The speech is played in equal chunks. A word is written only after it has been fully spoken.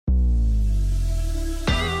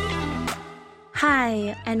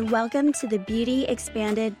Hi, and welcome to the Beauty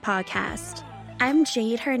Expanded podcast. I'm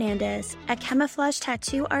Jade Hernandez, a camouflage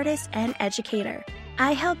tattoo artist and educator.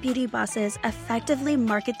 I help beauty bosses effectively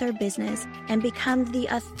market their business and become the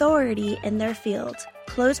authority in their field,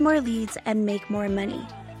 close more leads, and make more money.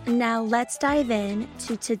 Now let's dive in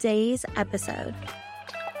to today's episode.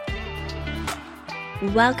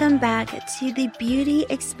 Welcome back to the Beauty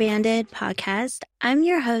Expanded podcast. I'm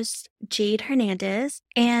your host, Jade Hernandez,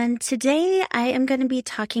 and today I am going to be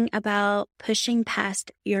talking about pushing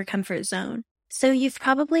past your comfort zone. So you've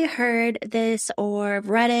probably heard this or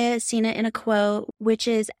read it, seen it in a quote, which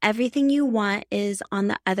is everything you want is on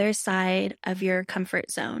the other side of your comfort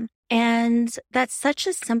zone. And that's such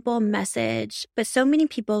a simple message, but so many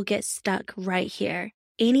people get stuck right here.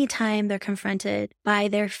 Anytime they're confronted by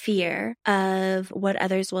their fear of what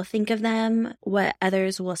others will think of them, what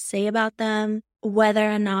others will say about them,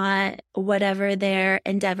 whether or not whatever their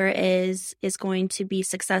endeavor is going to be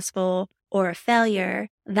successful or a failure,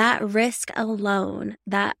 that risk alone,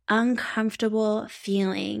 that uncomfortable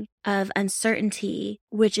feeling of uncertainty,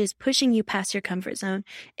 which is pushing you past your comfort zone,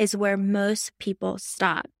 is where most people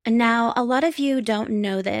stop. And now, a lot of you don't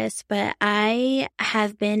know this, but I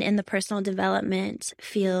have been in the personal development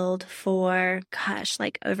field for,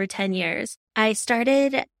 over 10 years. I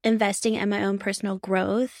started investing in my own personal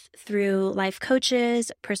growth through life coaches,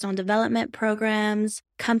 personal development programs,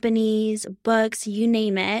 companies, books, you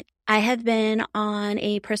name it. I have been on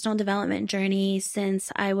a personal development journey since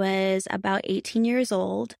I was about 18 years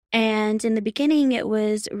old. And in the beginning, it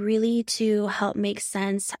was really to help make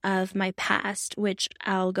sense of my past, which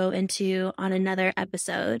I'll go into on another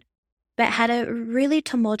episode. But had a really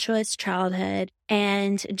tumultuous childhood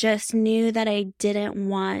and just knew that I didn't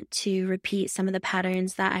want to repeat some of the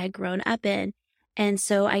patterns that I had grown up in. And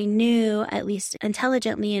so I knew, at least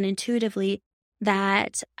intelligently and intuitively,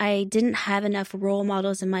 that I didn't have enough role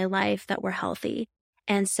models in my life that were healthy.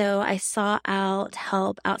 And so I sought out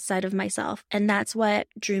help outside of myself. And that's what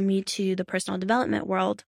drew me to the personal development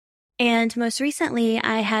world. And most recently,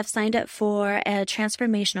 I have signed up for a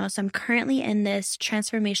transformational. So I'm currently in this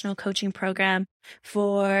transformational coaching program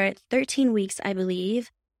for 13 weeks, I believe.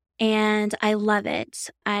 And I love it.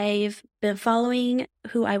 I've been following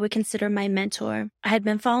who I would consider my mentor. I had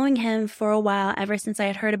been following him for a while, ever since I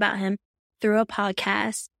had heard about him through a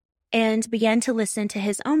podcast, and began to listen to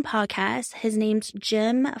his own podcast. His name's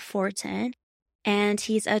Jim Fortin, and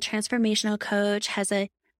he's a transformational coach, has a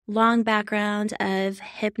long background of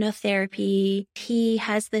hypnotherapy. He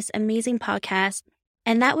has this amazing podcast,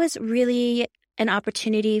 and that was really an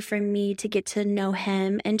opportunity for me to get to know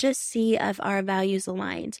him and just see if our values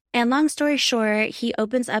aligned. And long story short, he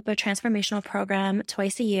opens up a transformational program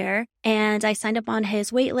twice a year, and I signed up on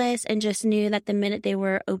his wait list and just knew that the minute they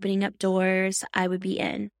were opening up doors, I would be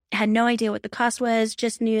in. I had no idea what the cost was,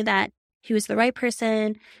 just knew that he was the right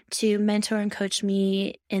person to mentor and coach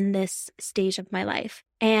me in this stage of my life.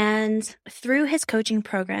 And through his coaching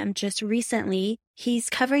program just recently,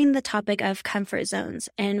 he's covering the topic of comfort zones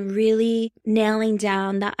and really nailing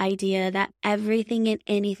down the idea that everything and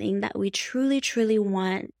anything that we truly, truly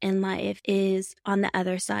want in life is on the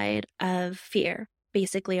other side of fear,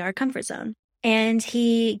 basically our comfort zone. And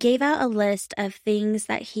he gave out a list of things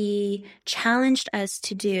that he challenged us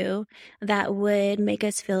to do that would make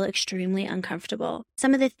us feel extremely uncomfortable.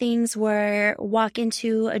 Some of the things were walk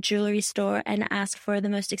into a jewelry store and ask for the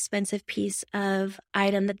most expensive piece of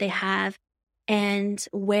item that they have and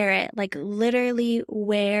wear it, like literally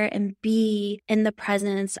wear and be in the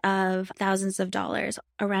presence of thousands of dollars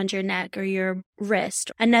around your neck or your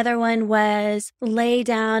wrist. Another one was lay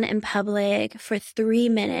down in public for 3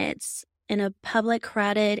 minutes in a public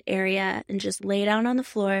crowded area and just lay down on the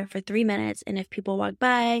floor for 3 minutes. And if people walk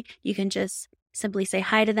by, you can just simply say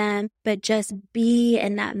hi to them, but just be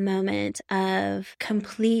in that moment of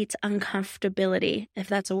complete uncomfortability, if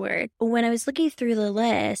that's a word. When I was looking through the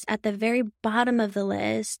list, at the very bottom of the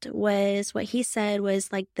list was what he said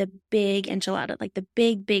was like the big enchilada, like the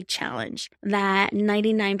big challenge that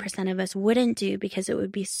 99% of us wouldn't do because it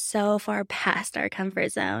would be so far past our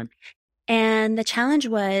comfort zone. And the challenge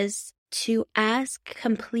was to ask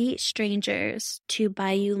complete strangers to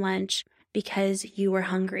buy you lunch because you were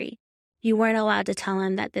hungry. You weren't allowed to tell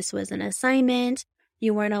them that this was an assignment.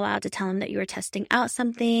 You weren't allowed to tell them that you were testing out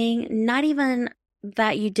something, not even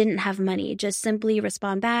that you didn't have money. Just simply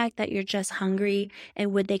respond back that you're just hungry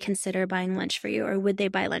and would they consider buying lunch for you or would they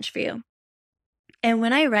buy lunch for you? And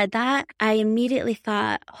when I read that, I immediately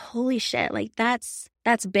thought, holy shit, like that's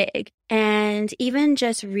big. And even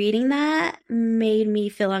just reading that made me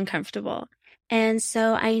feel uncomfortable. And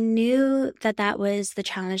so I knew that that was the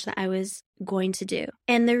challenge that I was going to do.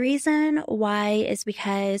 And the reason why is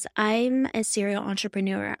because I'm a serial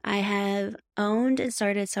entrepreneur. I have owned and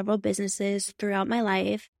started several businesses throughout my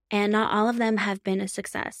life, and not all of them have been a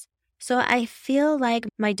success. So I feel like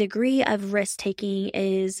my degree of risk taking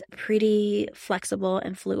is pretty flexible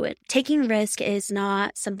and fluid. Taking risk is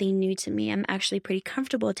not something new to me. I'm actually pretty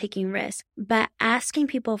comfortable taking risk, but asking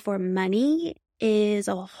people for money is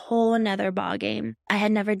a whole nother ballgame. I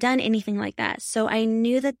had never done anything like that. So I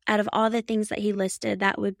knew that out of all the things that he listed,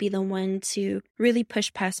 that would be the one to really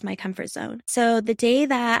push past my comfort zone. So the day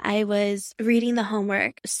that I was reading the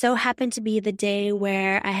homework so happened to be the day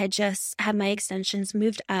where I had just had my extensions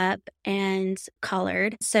moved up and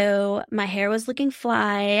colored. So my hair was looking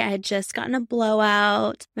fly. I had just gotten a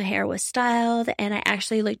blowout. My hair was styled and I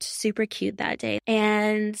actually looked super cute that day.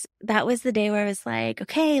 And that was the day where I was like,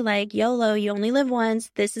 okay, like YOLO, you only live once.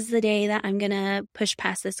 This is the day that I'm going to push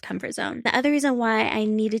past this comfort zone. The other reason why I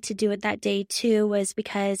needed to do it that day too was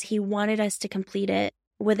because he wanted us to complete it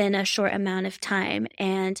within a short amount of time.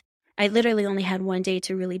 And I literally only had one day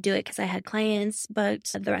to really do it because I had clients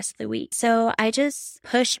booked the rest of the week. So I just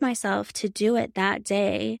pushed myself to do it that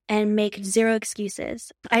day and make zero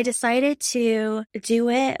excuses. I decided to do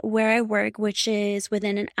it where I work, which is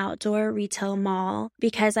within an outdoor retail mall,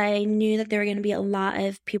 because I knew that there were going to be a lot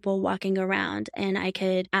of people walking around and I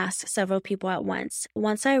could ask several people at once.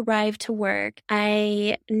 Once I arrived to work,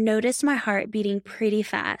 I noticed my heart beating pretty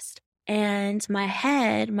fast. And my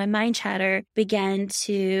head, my mind chatter began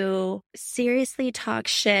to seriously talk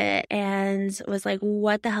shit and was like,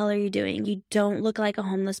 what the hell are you doing? You don't look like a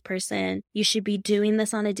homeless person. You should be doing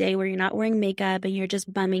this on a day where you're not wearing makeup and you're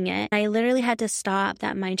just bumming it. I literally had to stop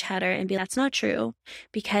that mind chatter and be, that's not true,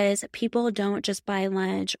 because people don't just buy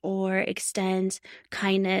lunch or extend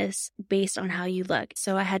kindness based on how you look.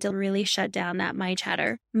 So I had to really shut down that mind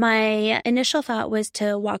chatter. My initial thought was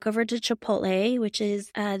to walk over to Chipotle, which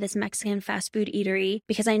is this Mexican fast food eatery,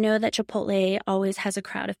 because I know that Chipotle always has a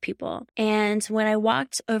crowd of people. And when I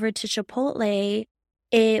walked over to Chipotle,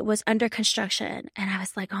 it was under construction and I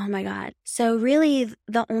was like, oh my God. So really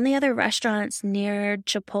the only other restaurants near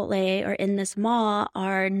Chipotle or in this mall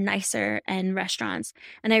are nicer and restaurants.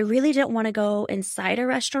 And I really didn't want to go inside a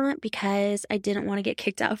restaurant because I didn't want to get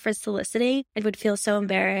kicked out for soliciting. I would feel so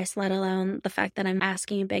embarrassed, let alone the fact that I'm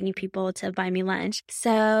asking and begging people to buy me lunch.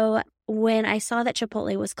 So when I saw that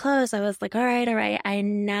Chipotle was closed, I was like, all right, I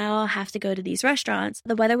now have to go to these restaurants.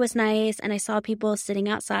 The weather was nice and I saw people sitting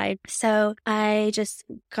outside. So I just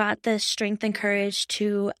got the strength and courage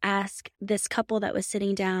to ask this couple that was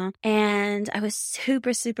sitting down. And I was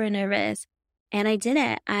super, super nervous. And I did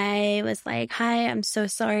it. I was like, hi, I'm so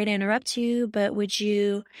sorry to interrupt you, but would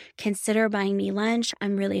you consider buying me lunch?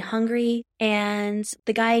 I'm really hungry. And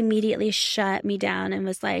the guy immediately shut me down and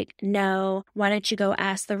was like, no, why don't you go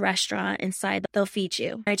ask the restaurant inside? They'll feed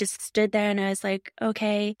you. I just stood there and I was like,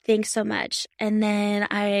 okay, thanks so much. And then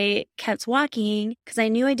I kept walking because I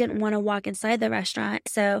knew I didn't want to walk inside the restaurant.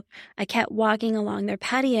 So I kept walking along their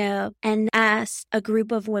patio and asked a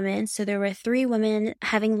group of women. So there were 3 women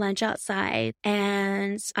having lunch outside.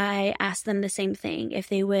 And I asked them the same thing, if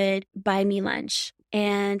they would buy me lunch.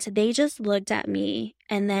 And they just looked at me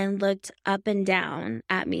and then looked up and down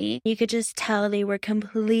at me. You could just tell they were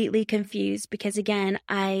completely confused because, again,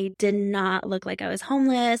 I did not look like I was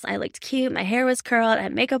homeless. I looked cute. My hair was curled. I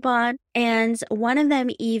had makeup on. And one of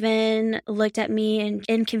them even looked at me and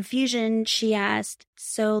in confusion, she asked,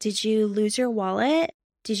 so did you lose your wallet?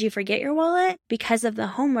 Did you forget your wallet? Because of the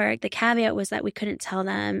homework, the caveat was that we couldn't tell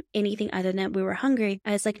them anything other than we were hungry.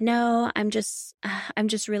 I was like, no, I'm just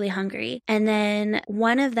really hungry. And then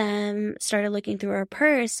one of them started looking through her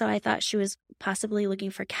purse. So I thought she was possibly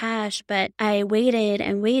looking for cash, but I waited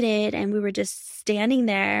and waited and we were just standing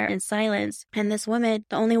there in silence. And this woman,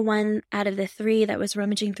 the only one out of the 3 that was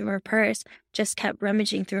rummaging through her purse, just kept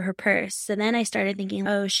rummaging through her purse. So then I started thinking,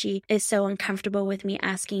 oh, she is so uncomfortable with me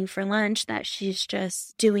asking for lunch that she's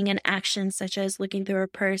just doing an action such as looking through her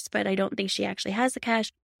purse, but I don't think she actually has the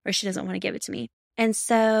cash or she doesn't want to give it to me. And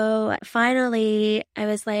so finally I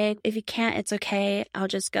was like, if you can't, it's okay. I'll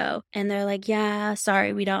just go. And they're like, yeah,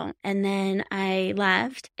 sorry, we don't. And then I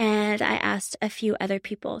left and I asked a few other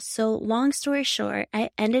people. So long story short, I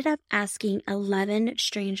ended up asking 11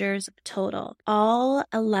 strangers total. All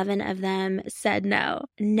 11 of them said no.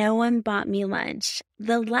 No one bought me lunch.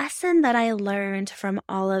 The lesson that I learned from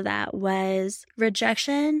all of that was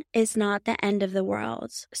rejection is not the end of the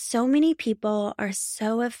world. So many people are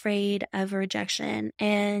so afraid of rejection.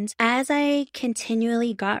 And as I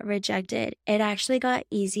continually got rejected, it actually got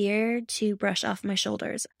easier to brush off my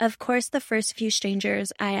shoulders. Of course, the first few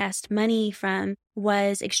strangers I asked money from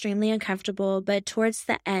was extremely uncomfortable, but towards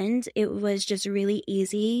the end, it was just really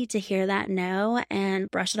easy to hear that no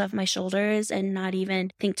and brush it off my shoulders and not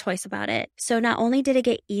even think twice about it. So not only did it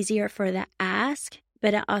get easier for the ask,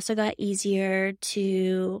 but it also got easier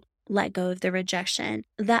to let go of the rejection.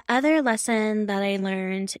 The other lesson that I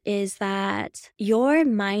learned is that your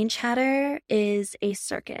mind chatter is a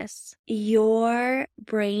circus. Your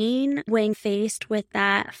brain, when faced with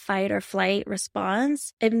that fight or flight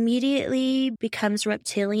response, immediately becomes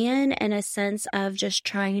reptilian in a sense of just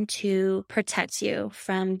trying to protect you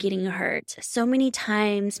from getting hurt. So many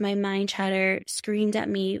times my mind chatter screamed at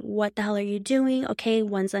me, what the hell are you doing? Okay,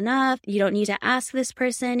 one's enough. You don't need to ask this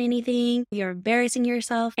person anything. You're embarrassing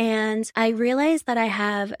yourself. And I realized that I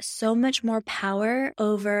have so much more power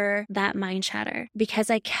over that mind chatter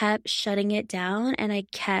because I kept shutting it down and I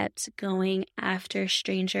kept going after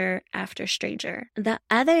stranger after stranger. The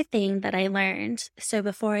other thing that I learned, so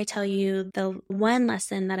before I tell you the one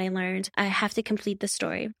lesson that I learned, I have to complete the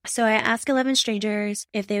story. So I asked 11 strangers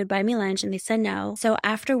if they would buy me lunch and they said no. So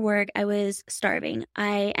after work, I was starving.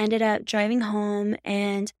 I ended up driving home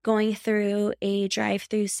and going through a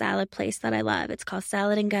drive-through salad place that I love. It's called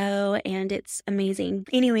Salad and Go and it's amazing.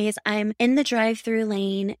 Anyways, I'm in the drive-through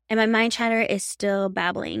lane and my mind chatter is still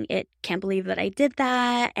babbling. It can't believe that I did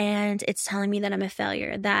that and it's telling me that I'm a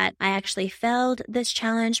failure, that I actually failed this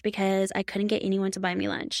challenge because I couldn't get anyone to buy me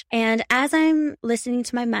lunch. And as I'm listening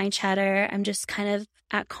to my mind chatter, I'm just kind of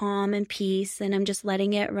at calm and peace and I'm just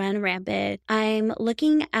letting it run rampant. I'm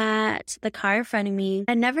looking at the car in front of me.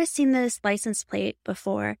 I'd never seen this license plate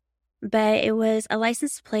before, but it was a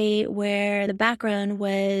license plate where the background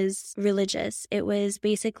was religious. It was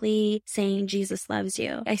basically saying Jesus loves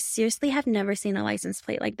you. I seriously have never seen a license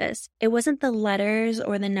plate like this. It wasn't the letters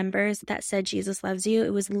or the numbers that said Jesus loves you.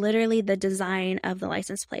 It was literally the design of the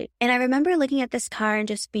license plate. And I remember looking at this car and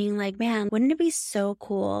just being like, man, wouldn't it be so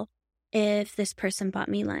cool if this person bought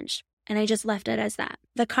me lunch? And I just left it as that.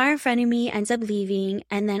 The car in front of me ends up leaving,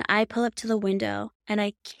 and then I pull up to the window, and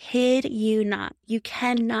I kid you not, you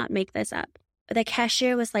cannot make this up. The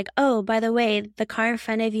cashier was like, oh, by the way, the car in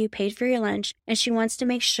front of you paid for your lunch, and she wants to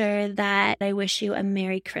make sure that I wish you a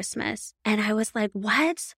Merry Christmas. And I was like,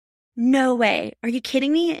 what? No way. Are you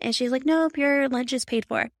kidding me? And she's like, nope, your lunch is paid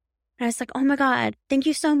for. And I was like, oh my God, thank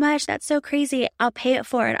you so much. That's so crazy. I'll pay it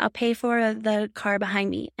forward. I'll pay for the car behind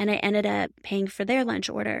me. And I ended up paying for their lunch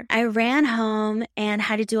order. I ran home and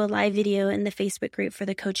had to do a live video in the Facebook group for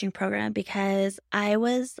the coaching program because I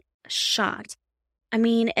was shocked. I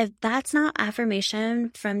mean, if that's not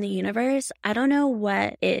affirmation from the universe, I don't know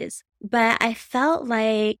what is. But I felt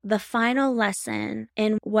like the final lesson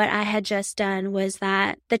in what I had just done was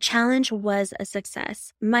that the challenge was a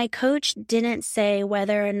success. My coach didn't say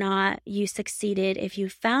whether or not you succeeded if you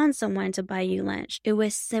found someone to buy you lunch. It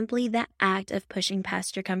was simply the act of pushing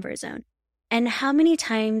past your comfort zone. And how many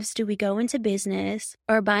times do we go into business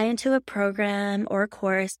or buy into a program or a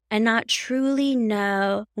course and not truly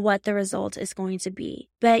know what the result is going to be?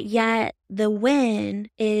 But yet the win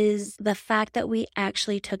is the fact that we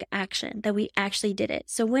actually took action, that we actually did it.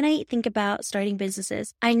 So when I think about starting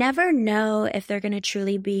businesses, I never know if they're going to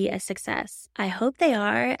truly be a success. I hope they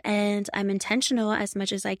are, and I'm intentional as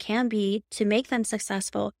much as I can be to make them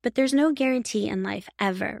successful, but there's no guarantee in life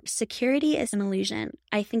ever. Security is an illusion.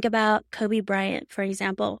 I think about Kobe Bryant, for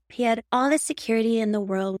example. He had all the security in the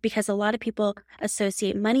world because a lot of people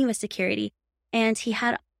associate money with security, and he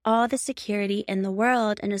had all the security in the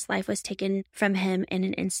world and his life was taken from him in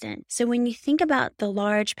an instant. So when you think about the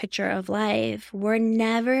large picture of life, we're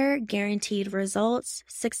never guaranteed results,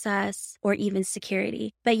 success, or even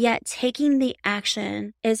security. But yet taking the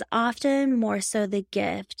action is often more so the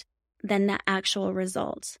gift than the actual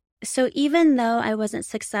result. So even though I wasn't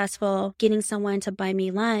successful getting someone to buy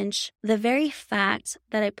me lunch, the very fact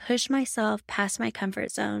that I pushed myself past my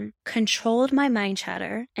comfort zone, controlled my mind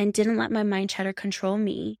chatter, and didn't let my mind chatter control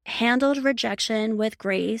me, handled rejection with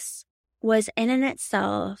grace, was in and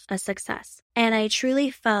itself a success. And I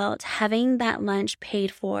truly felt having that lunch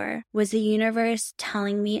paid for was the universe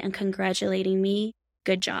telling me and congratulating me,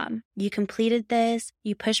 good job. You completed this,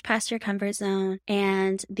 you pushed past your comfort zone,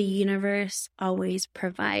 and the universe always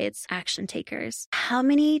provides action takers. How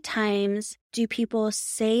many times do people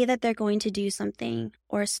say that they're going to do something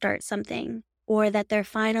or start something, or that they're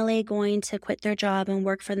finally going to quit their job and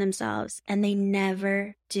work for themselves. And they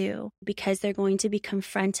never do, because they're going to be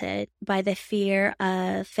confronted by the fear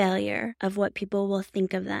of failure, of what people will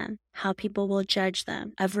think of them, how people will judge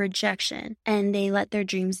them, of rejection, and they let their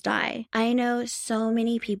dreams die. I know so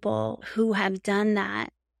many people who have done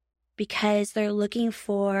that because they're looking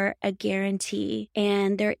for a guarantee,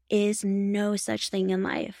 and there is no such thing in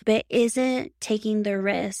life. But isn't taking the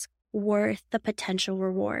risk worth the potential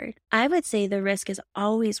reward? I would say the risk is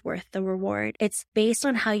always worth the reward. It's based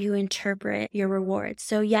on how you interpret your reward.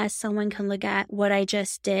 So yes, someone can look at what I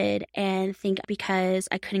just did and think because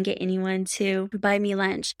I couldn't get anyone to buy me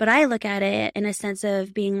lunch. But I look at it in a sense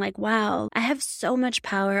of being like, wow, I have so much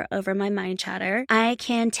power over my mind chatter. I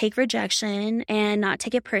can take rejection and not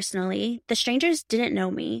take it personally. The strangers didn't know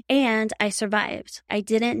me, and I survived. I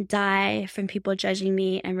didn't die from people judging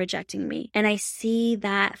me and rejecting me. And I see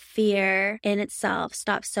that fear in itself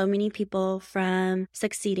stops so many people from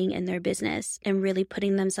succeeding in their business and really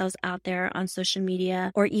putting themselves out there on social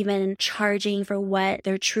media, or even charging for what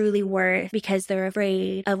they're truly worth, because they're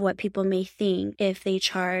afraid of what people may think if they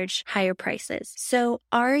charge higher prices. So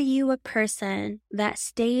are you a person that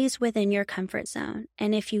stays within your comfort zone?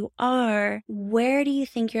 And if you are, where do you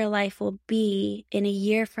think your life will be in a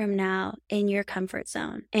year from now in your comfort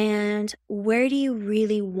zone? And where do you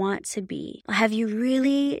really want to be? Have you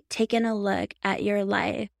really taken a look at your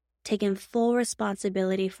life, taken full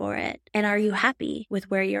responsibility for it? And are you happy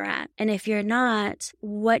with where you're at? And if you're not,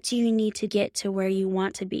 what do you need to get to where you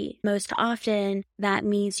want to be? Most often, that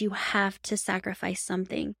means you have to sacrifice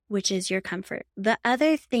something, which is your comfort. The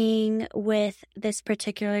other thing with this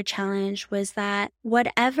particular challenge was that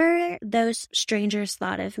whatever those strangers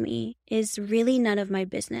thought of me is really none of my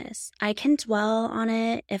business. I can dwell on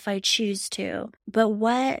it if I choose to, but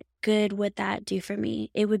what good would that do for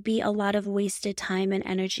me? It would be a lot of wasted time and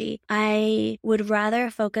energy. I would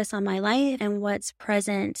rather focus on my life and what's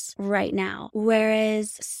present right now.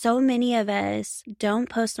 Whereas so many of us don't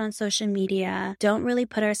post on social media, don't really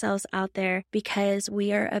put ourselves out there, because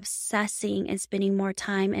we are obsessing and spending more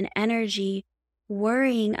time and energy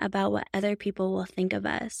worrying about what other people will think of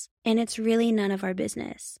us. And it's really none of our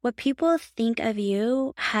business. What people think of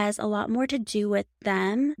you has a lot more to do with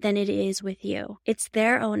them than it is with you. It's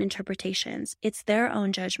their own interpretations. It's their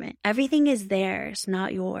own judgment. Everything is theirs,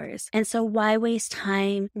 not yours. And so why waste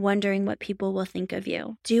time wondering what people will think of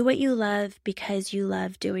you? Do what you love because you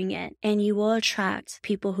love doing it, and you will attract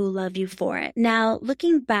people who love you for it. Now,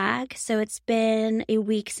 looking back, so it's been a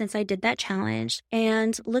week since I did that challenge,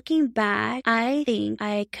 and looking back, I think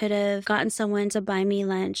I could have gotten someone to buy me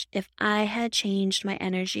lunch if I had changed my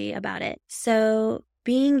energy about it. So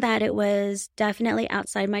being that it was definitely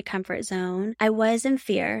outside my comfort zone, I was in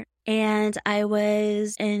fear and I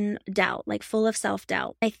was in doubt, like full of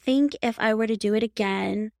self-doubt. I think if I were to do it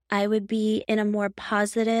again, I would be in a more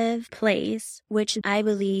positive place, which I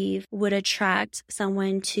believe would attract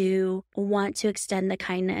someone to want to extend the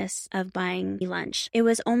kindness of buying me lunch. It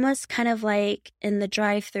was almost kind of like in the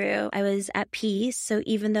drive-thru, I was at peace. So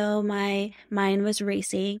even though my mind was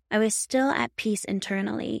racing, I was still at peace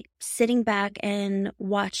internally, sitting back and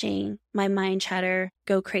watching my mind chatter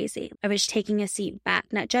go crazy. I was taking a seat back,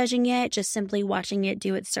 not judging it, just simply watching it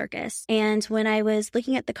do its circus. And when I was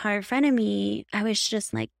looking at the car in front of me, I was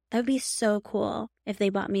just like, that would be so cool if they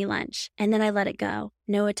bought me lunch. And then I let it go.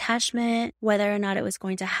 No attachment, whether or not it was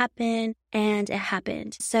going to happen, and it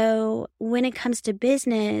happened. So when it comes to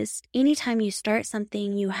business, anytime you start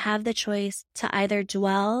something, you have the choice to either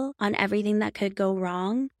dwell on everything that could go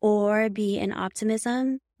wrong or be in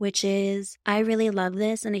optimism, which is, I really love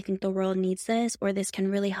this and I think the world needs this, or this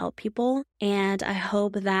can really help people, and I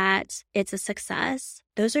hope that it's a success.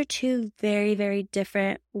 Those are two very, very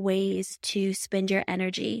different ways to spend your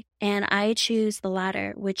energy. And I choose the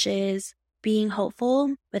latter, which is being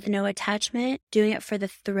hopeful with no attachment, doing it for the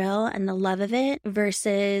thrill and the love of it,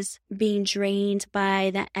 versus being drained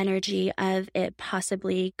by the energy of it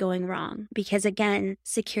possibly going wrong. Because again,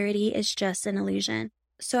 security is just an illusion.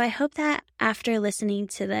 So I hope that after listening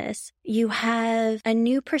to this, you have a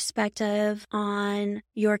new perspective on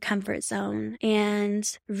your comfort zone and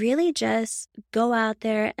really just go out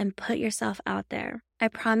there and put yourself out there. I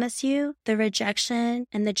promise you, the rejection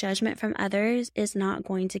and the judgment from others is not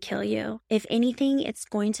going to kill you. If anything, it's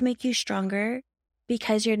going to make you stronger,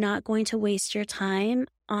 because you're not going to waste your time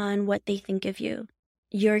on what they think of you.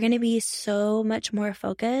 You're going to be so much more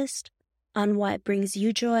focused on what brings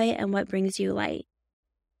you joy and what brings you light.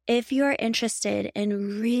 If you're interested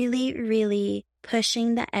in really, really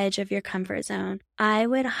pushing the edge of your comfort zone, I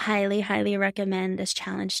would highly, highly recommend this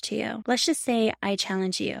challenge to you. Let's just say I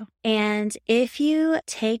challenge you. And if you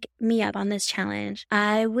take me up on this challenge,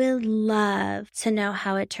 I would love to know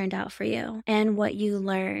how it turned out for you and what you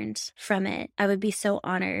learned from it. I would be so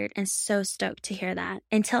honored and so stoked to hear that.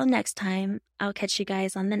 Until next time, I'll catch you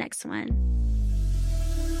guys on the next one.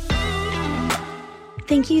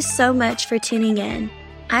 Thank you so much for tuning in.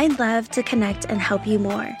 I'd love to connect and help you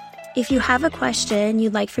more. If you have a question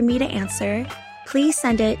you'd like for me to answer, please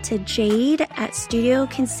send it to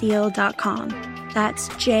jade@studioconceal.com. That's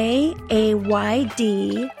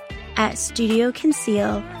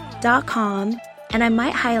JAYD@studioconceal.com, and I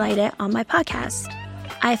might highlight it on my podcast.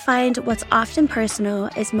 I find what's often personal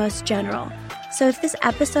is most general. So if this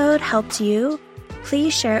episode helped you,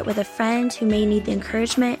 please share it with a friend who may need the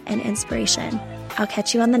encouragement and inspiration. I'll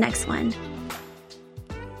catch you on the next one.